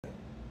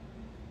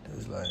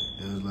There's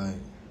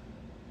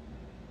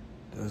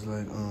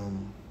like,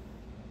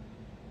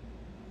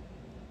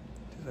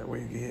 where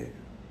you get hit?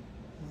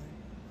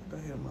 I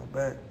got hit on my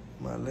back,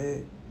 my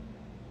leg.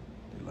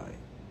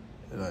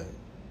 They're like,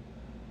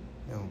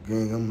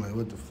 gang, I'm like,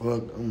 what the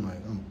fuck? I'm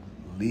like, I'm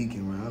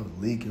leaking, right? I was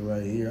leaking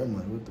right here. I'm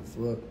like, what the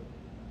fuck?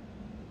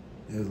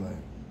 It was like,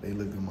 they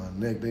looked at my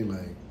neck, they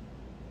like,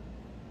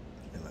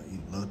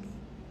 you lucky.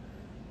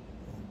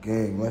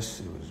 Gang, my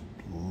shit was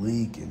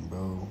leaking,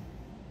 bro.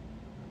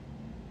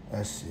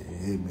 That shit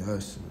hit me.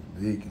 That shit was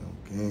leaking on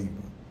gang,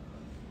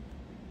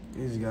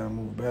 bro. You just gotta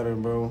move better,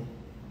 bro.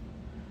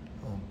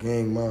 On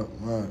gang,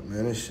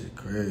 man, this shit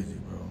crazy,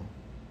 bro.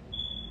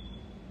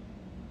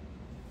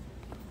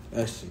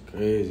 That shit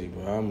crazy,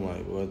 bro. I'm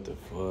like, what the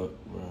fuck,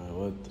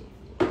 bro?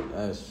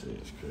 That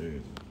shit's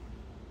crazy.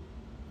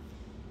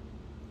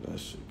 That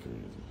shit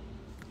crazy.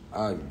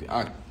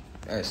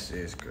 That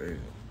shit's crazy.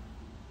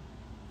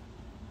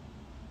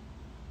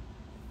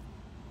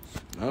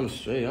 I'm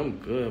straight. I'm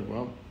good,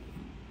 bro.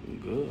 I'm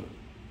good.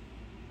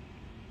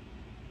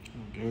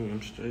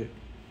 I'm straight.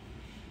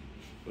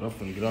 But I'm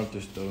finna get off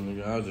this though,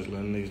 nigga. I was just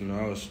letting niggas know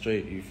I was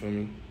straight, you feel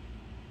me?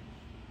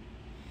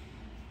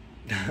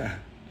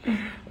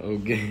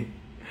 Okay.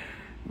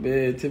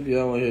 Man, Tippy, I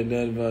don't wanna hear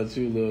nothing about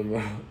you, little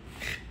bro.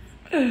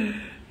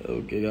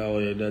 Okay, I don't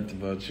wanna hear nothing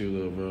about you,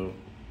 little bro.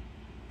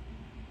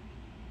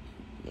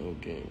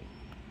 Okay.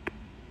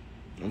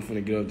 I'm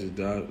finna get off this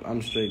dog.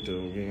 I'm straight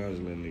though, okay? I was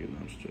just letting niggas know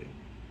I'm straight.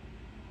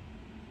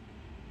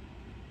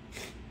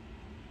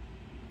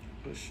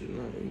 But shit,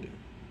 not in there.